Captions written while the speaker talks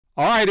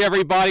All right,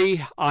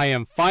 everybody, I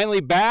am finally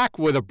back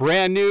with a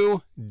brand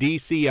new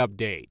DC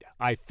update.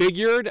 I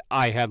figured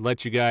I had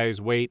let you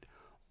guys wait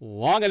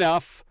long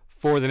enough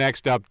for the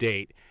next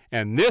update,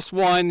 and this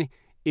one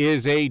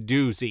is a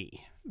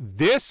doozy.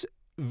 This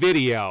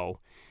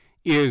video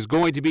is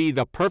going to be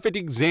the perfect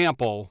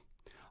example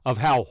of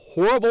how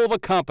horrible of a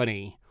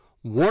company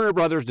Warner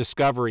Brothers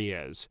Discovery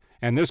is,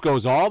 and this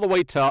goes all the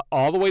way to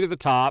the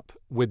top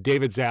with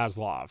David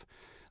Zaslav.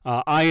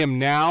 I am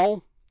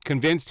now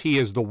convinced he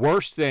is the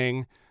worst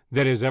thing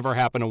that has ever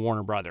happened to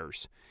Warner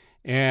Brothers.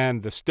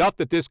 And the stuff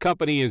that this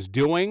company is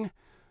doing,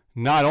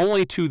 not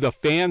only to the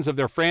fans of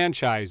their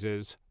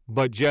franchises,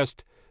 but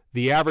just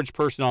the average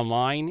person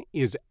online,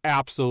 is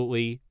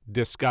absolutely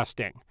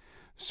disgusting.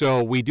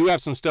 So we do have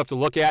some stuff to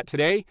look at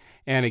today.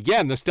 And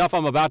again, the stuff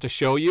I'm about to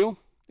show you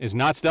is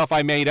not stuff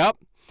I made up.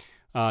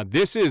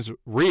 This is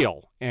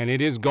real, and it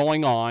is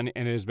going on,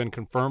 and it has been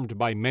confirmed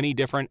by many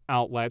different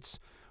outlets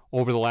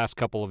over the last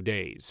couple of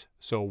days.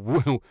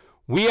 So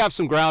we have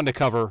some ground to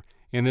cover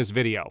in this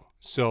video.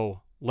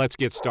 So let's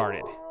get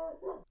started.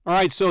 All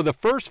right, so the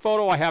first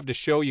photo I have to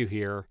show you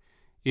here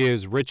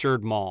is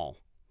Richard Mall.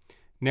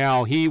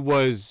 Now, he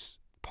was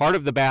part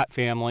of the Bat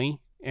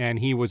family, and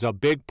he was a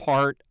big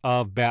part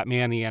of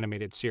Batman the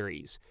Animated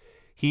Series.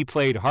 He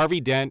played Harvey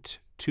Dent,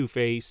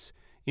 Two-Face,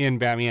 in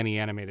Batman the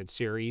Animated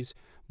Series,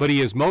 but he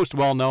is most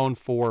well known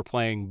for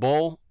playing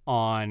Bull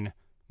on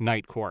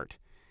Night Court.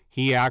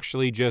 He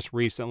actually just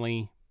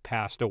recently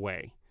passed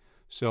away.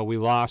 So we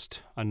lost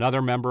another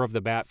member of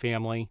the Bat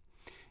family,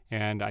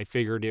 and I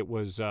figured it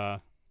was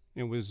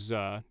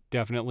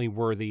definitely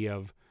worthy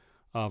of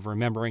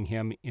remembering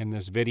him in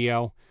this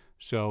video.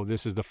 So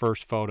this is the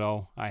first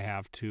photo I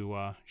have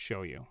to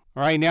show you.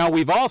 All right, now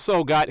we've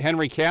also got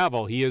Henry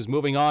Cavill. He is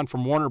moving on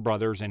from Warner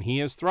Brothers, and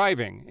he is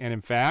thriving. And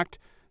in fact,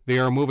 they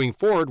are moving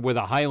forward with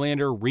a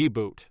Highlander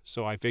reboot.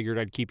 So I figured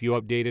I'd keep you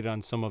updated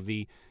on some of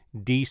the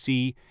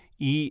DC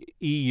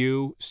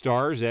EU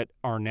stars that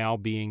are now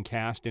being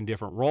cast in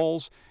different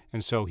roles,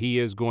 and so he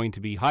is going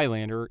to be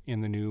Highlander in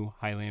the new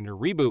Highlander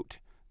reboot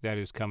that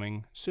is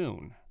coming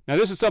soon. Now,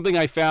 this is something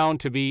I found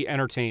to be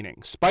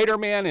entertaining.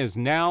 Spider-Man is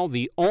now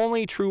the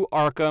only true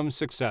Arkham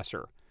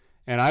successor,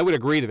 and I would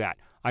agree to that.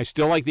 I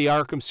still like the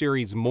Arkham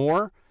series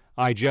more.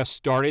 I just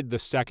started the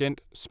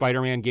second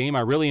Spider-Man game. I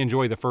really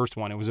enjoyed the first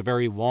one. It was a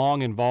very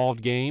long,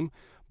 involved game,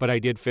 but I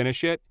did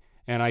finish it.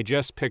 And I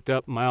just picked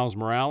up Miles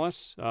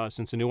Morales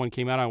since the new one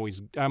came out.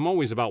 I'm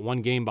always about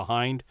one game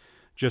behind,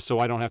 just so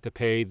I don't have to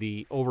pay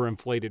the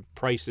overinflated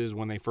prices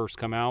when they first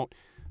come out.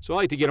 So I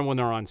like to get them when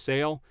they're on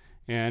sale.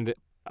 And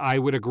I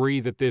would agree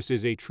that this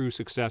is a true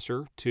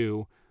successor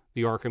to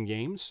the Arkham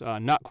games.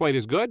 Not quite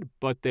as good,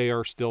 but they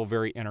are still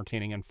very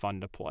entertaining and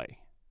fun to play.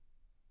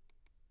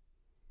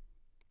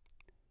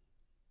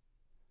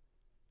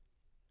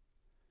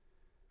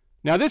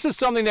 Now, this is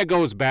something that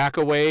goes back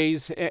a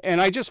ways, and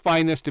I just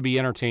find this to be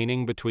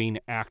entertaining between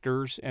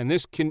actors. And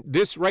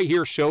this right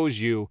here shows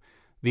you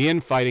the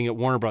infighting at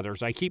Warner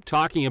Brothers. I keep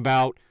talking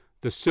about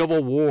the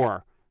civil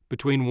war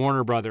between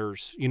Warner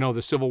Brothers, you know,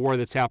 the civil war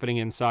that's happening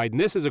inside. And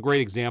this is a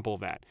great example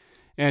of that.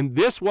 And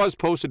this was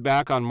posted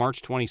back on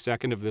March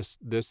 22nd of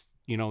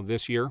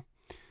this year.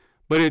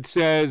 But it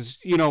says,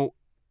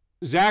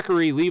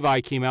 Zachary Levi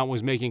came out and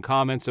was making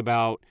comments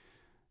about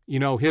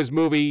his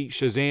movie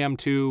Shazam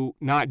 2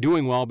 not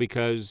doing well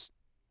because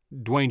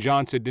Dwayne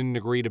Johnson didn't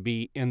agree to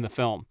be in the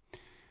film.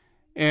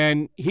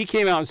 And he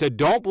came out and said,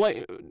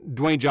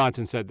 Dwayne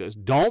Johnson said this,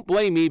 "Don't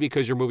blame me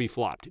because your movie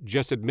flopped.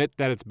 Just admit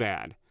that it's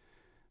bad.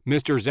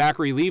 Mr.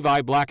 Zachary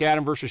Levi, Black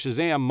Adam vs.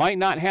 Shazam might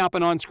not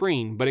happen on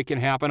screen, but it can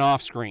happen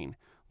off screen.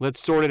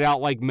 Let's sort it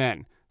out like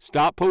men.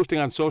 Stop posting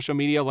on social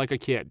media like a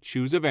kid.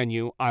 Choose a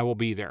venue. I will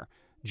be there.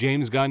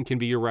 James Gunn can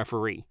be your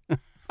referee."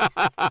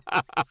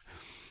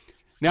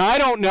 Now, I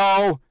don't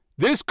know.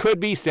 This could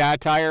be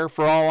satire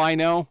for all I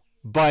know,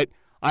 but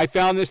I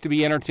found this to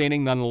be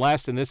entertaining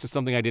nonetheless, and this is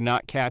something I did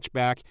not catch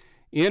back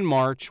in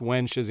March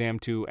when Shazam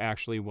 2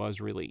 actually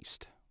was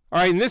released. All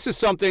right, and this is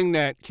something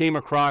that came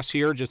across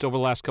here just over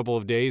the last couple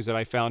of days that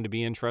I found to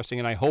be interesting,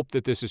 and I hope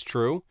that this is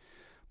true.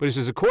 But it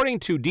says, according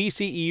to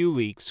DCEU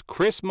leaks,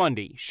 Chris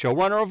Mundy,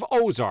 showrunner of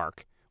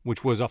Ozark,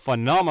 which was a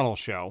phenomenal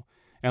show,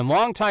 and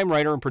longtime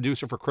writer and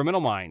producer for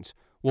Criminal Minds,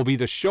 will be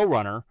the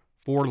showrunner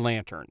for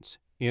Lanterns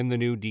in the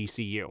new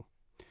DCU.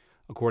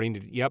 According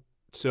to, yep.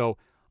 So,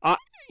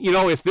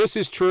 if this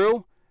is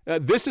true,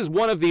 this is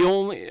one of the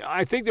only,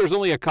 I think there's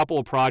only a couple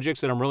of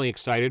projects that I'm really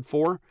excited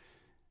for.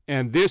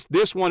 And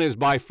this one is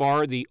by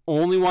far the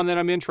only one that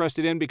I'm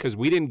interested in because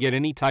we didn't get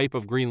any type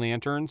of Green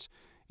Lanterns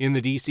in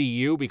the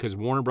DCU because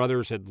Warner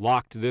Brothers had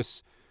locked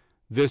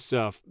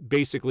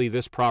basically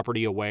this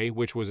property away,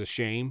 which was a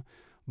shame.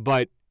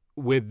 But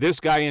with this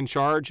guy in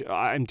charge,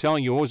 I'm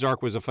telling you,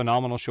 Ozark was a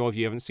phenomenal show. If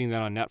you haven't seen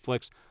that on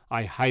Netflix,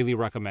 I highly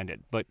recommend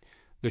it. But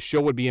the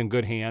show would be in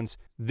good hands.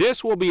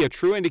 This will be a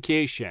true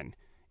indication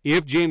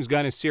if James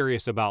Gunn is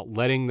serious about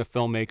letting the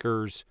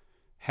filmmakers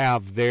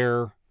have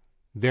their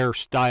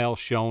style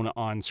shown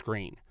on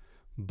screen.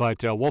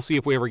 But we'll see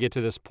if we ever get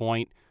to this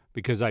point,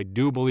 because I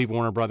do believe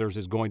Warner Brothers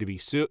is going to be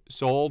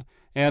sold,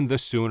 and the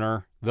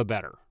sooner the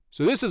better.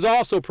 So this is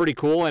also pretty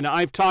cool, and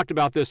I've talked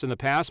about this in the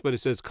past, but it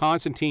says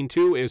Constantine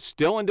 2 is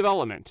still in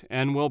development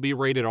and will be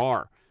rated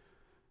R.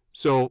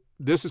 So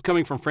this is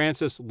coming from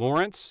Francis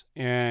Lawrence,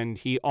 and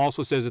he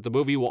also says that the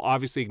movie will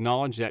obviously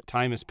acknowledge that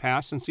time has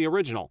passed since the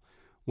original,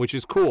 which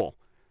is cool.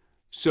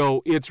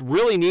 So it's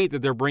really neat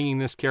that they're bringing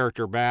this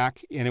character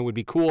back, and it would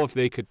be cool if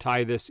they could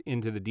tie this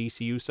into the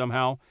DCU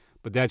somehow,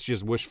 but that's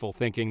just wishful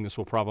thinking. This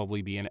will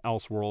probably be an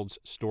Elseworlds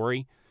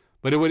story.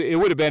 But it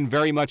would have been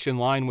very much in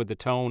line with the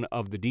tone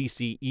of the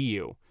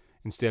DCEU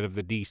instead of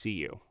the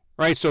DCU. All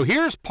right, so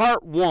here's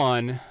part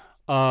one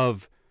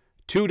of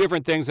two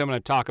different things I'm going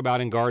to talk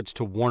about in regards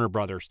to Warner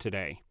Brothers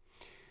today.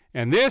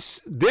 And this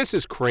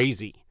is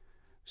crazy.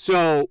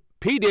 So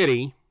P.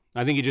 Diddy,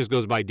 I think he just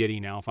goes by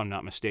Diddy now if I'm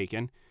not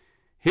mistaken,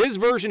 his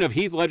version of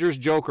Heath Ledger's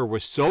Joker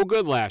was so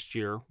good last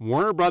year,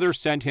 Warner Brothers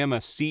sent him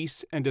a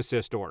cease and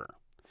desist order.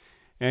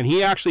 And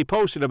he actually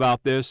posted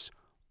about this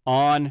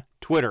on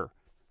Twitter.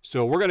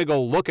 So we're going to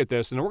go look at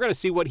this, and then we're going to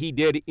see what he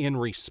did in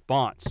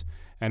response.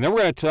 And then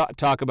we're going to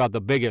talk about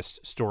the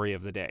biggest story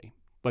of the day.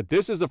 But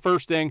this is the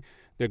first thing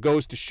that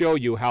goes to show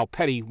you how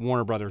petty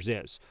Warner Brothers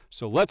is.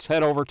 So let's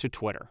head over to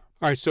Twitter.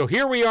 All right, so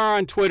here we are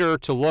on Twitter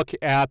to look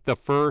at the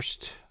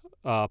first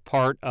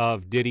part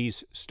of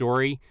Diddy's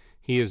story.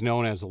 He is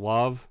known as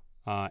Love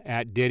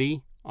at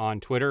Diddy on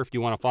Twitter if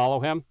you want to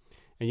follow him.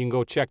 And you can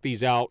go check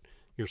these out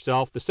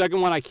yourself. The second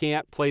one I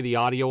can't play the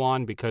audio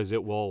on because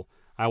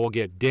I will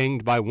get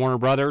dinged by Warner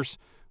Brothers,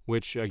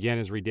 which, again,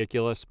 is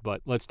ridiculous.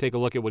 But let's take a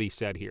look at what he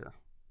said here.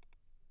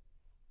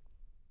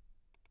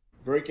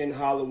 Breaking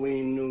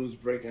Halloween news,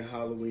 breaking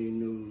Halloween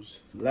news.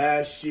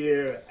 Last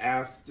year,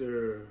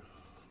 after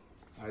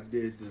I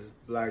did the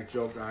Black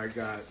Joker, I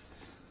got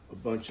a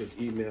bunch of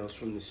emails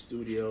from the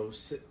studio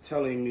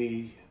telling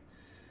me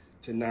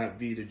to not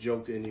be the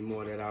Joker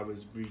anymore, that I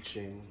was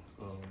breaching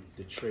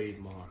the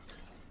trademark.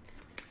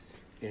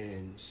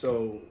 And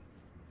so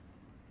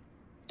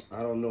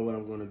I don't know what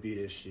I'm going to be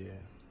this year.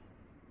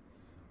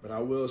 But I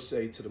will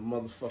say to the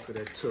motherfucker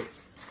that took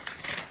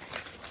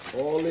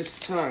all this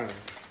time,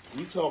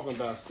 you talking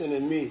about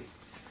sending me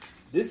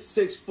this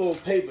 6 full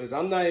papers.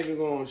 I'm not even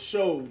going to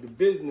show the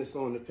business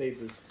on the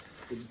papers.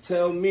 But to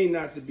tell me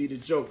not to be the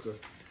Joker,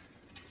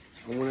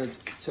 I want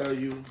to tell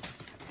you,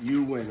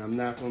 you win. I'm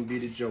not going to be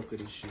the Joker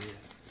this year.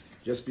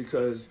 Just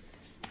because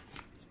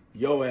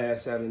your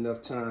ass had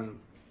enough time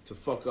to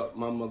fuck up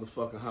my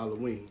motherfucking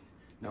Halloween.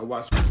 Now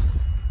watch.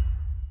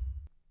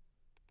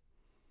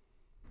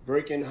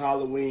 Breaking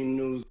Halloween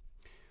news.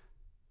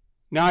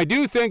 Now, I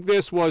do think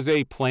this was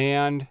a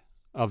planned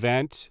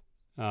event,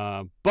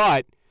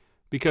 but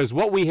because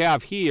what we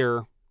have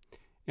here,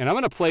 and I'm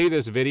going to play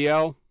this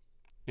video,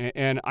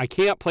 and I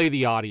can't play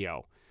the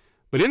audio,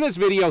 but in this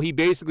video, he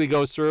basically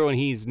goes through and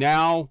he's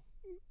now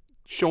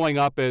showing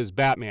up as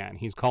Batman.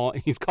 He's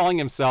calling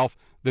himself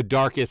the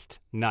Darkest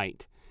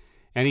Knight,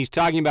 and he's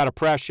talking about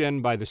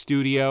oppression by the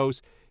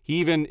studios. He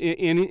even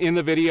in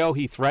the video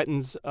he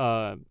threatens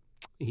an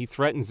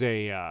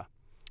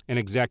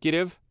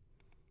executive.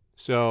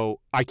 So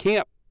I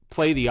can't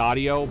play the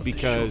audio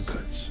because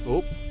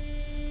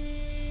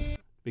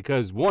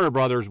Warner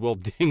Brothers will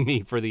ding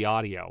me for the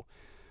audio.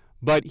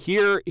 But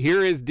here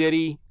is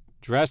Diddy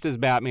dressed as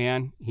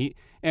Batman.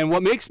 And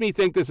what makes me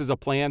think this is a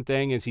planned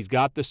thing is he's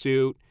got the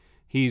suit,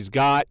 he's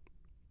got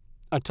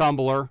a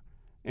tumbler,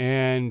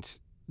 and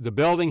the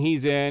building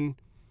he's in,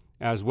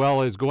 as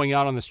well as going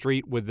out on the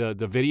street with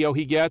the video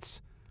he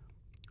gets.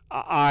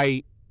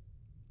 I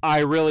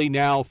really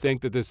now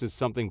think that this is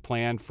something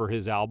planned for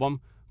his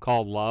album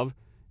called Love,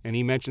 and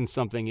he mentioned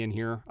something in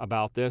here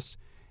about this.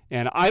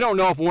 And I don't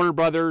know if Warner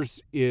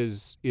Brothers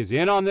is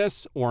in on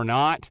this or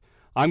not.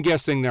 I'm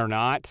guessing they're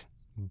not.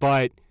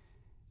 But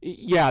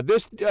yeah,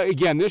 this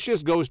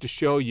just goes to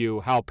show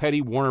you how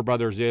petty Warner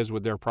Brothers is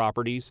with their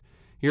properties.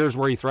 Here's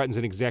where he threatens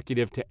an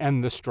executive to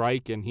end the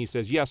strike, and he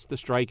says, yes, the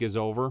strike is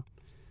over.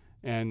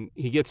 And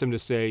he gets him to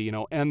say,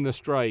 end the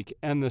strike,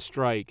 end the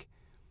strike.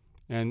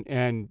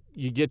 And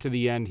you get to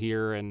the end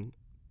here, and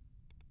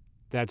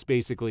that's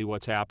basically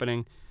what's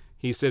happening.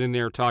 He's sitting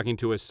there talking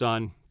to his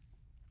son,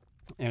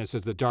 and it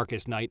says, the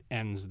Darkest Night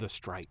ends the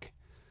strike.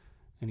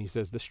 And he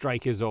says, the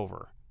strike is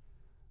over.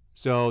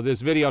 So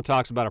this video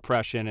talks about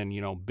oppression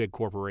and, big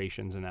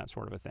corporations and that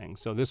sort of a thing.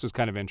 So this is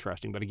kind of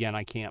interesting. But again,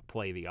 I can't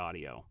play the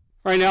audio.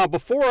 All right, now,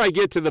 before I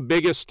get to the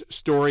biggest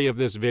story of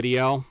this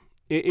video,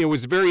 it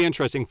was very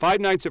interesting. Five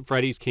Nights at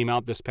Freddy's came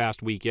out this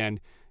past weekend,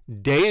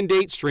 day and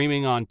date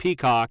streaming on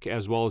Peacock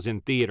as well as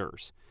in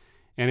theaters.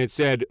 And it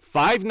said,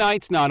 Five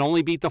Nights not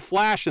only beat The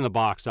Flash in the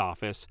box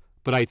office,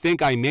 but I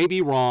think I may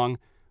be wrong,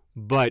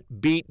 but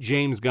beat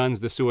James Gunn's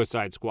The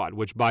Suicide Squad,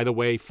 which, by the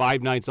way,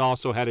 Five Nights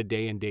also had a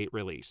day and date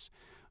release.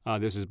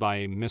 This is by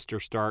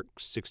Mr. Stark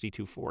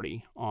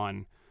 6240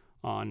 on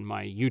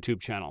my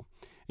YouTube channel.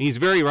 And he's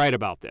very right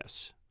about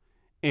this.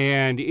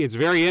 And it's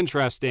very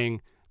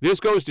interesting.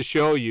 This goes to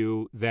show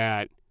you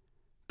that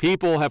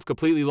people have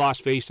completely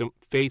lost faith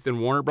in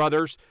Warner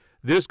Brothers.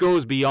 This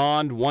goes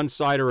beyond one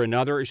side or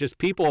another. It's just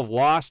people have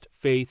lost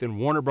faith in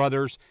Warner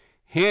Brothers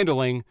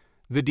handling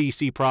the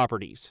DC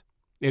properties.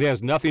 It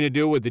has nothing to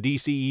do with the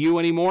DCEU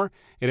anymore.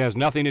 It has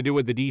nothing to do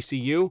with the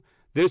DCU.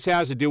 This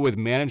has to do with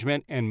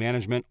management and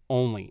management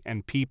only,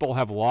 and people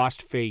have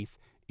lost faith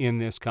in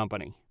this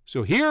company.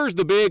 So here's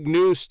the big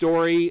news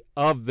story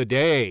of the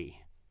day.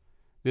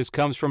 This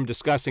comes from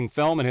Discussing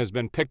Film and has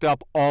been picked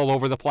up all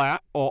over the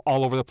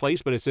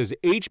place, but it says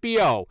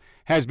HBO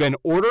has been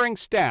ordering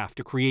staff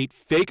to create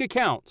fake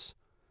accounts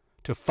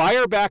to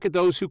fire back at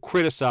those who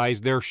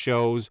criticize their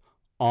shows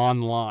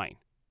online.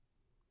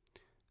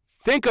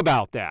 Think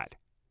about that.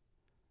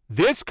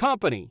 This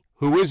company,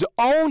 who is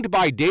owned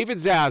by David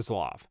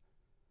Zaslav,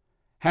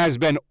 has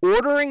been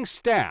ordering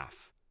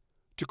staff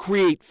to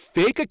create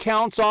fake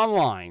accounts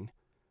online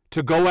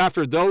to go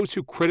after those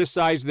who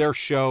criticize their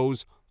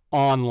shows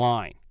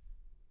online.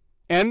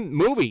 And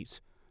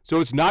movies. So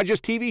it's not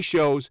just TV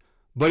shows,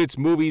 but it's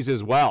movies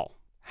as well.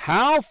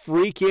 How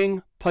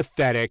freaking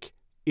pathetic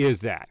is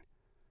that?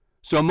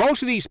 So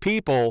most of these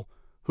people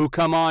who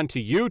come on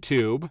to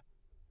YouTube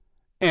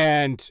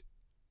and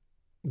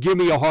give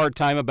me a hard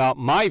time about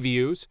my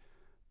views,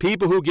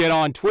 people who get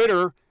on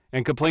Twitter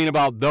and complain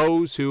about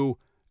those who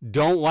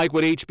don't like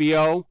what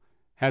HBO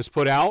has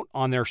put out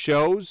on their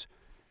shows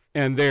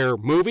and their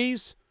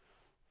movies,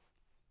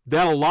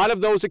 that a lot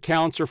of those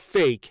accounts are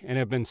fake and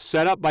have been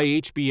set up by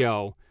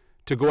HBO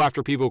to go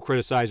after people who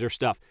criticize their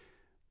stuff.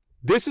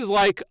 This is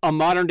like a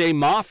modern-day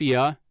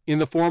mafia in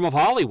the form of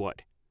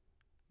Hollywood.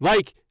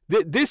 Like,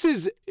 this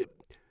is,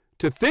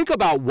 to think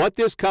about what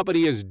this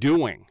company is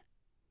doing,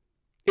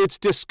 it's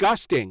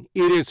disgusting.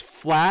 It is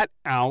flat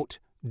out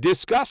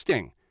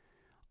disgusting.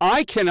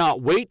 I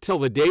cannot wait till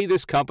the day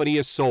this company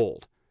is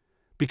sold,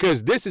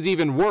 because this is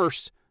even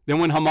worse than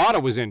when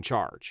Hamada was in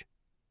charge.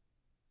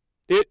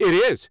 It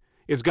is.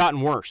 It's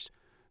gotten worse.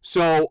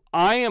 So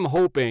I am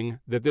hoping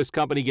that this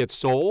company gets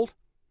sold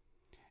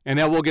and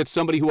that we'll get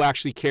somebody who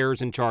actually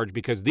cares in charge,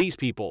 because these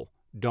people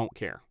don't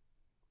care.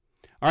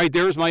 All right,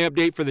 there's my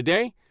update for the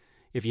day.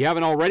 If you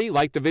haven't already,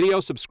 like the video,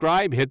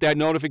 subscribe, hit that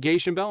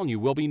notification bell, and you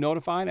will be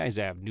notified as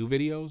I have new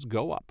videos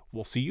go up.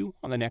 We'll see you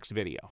on the next video.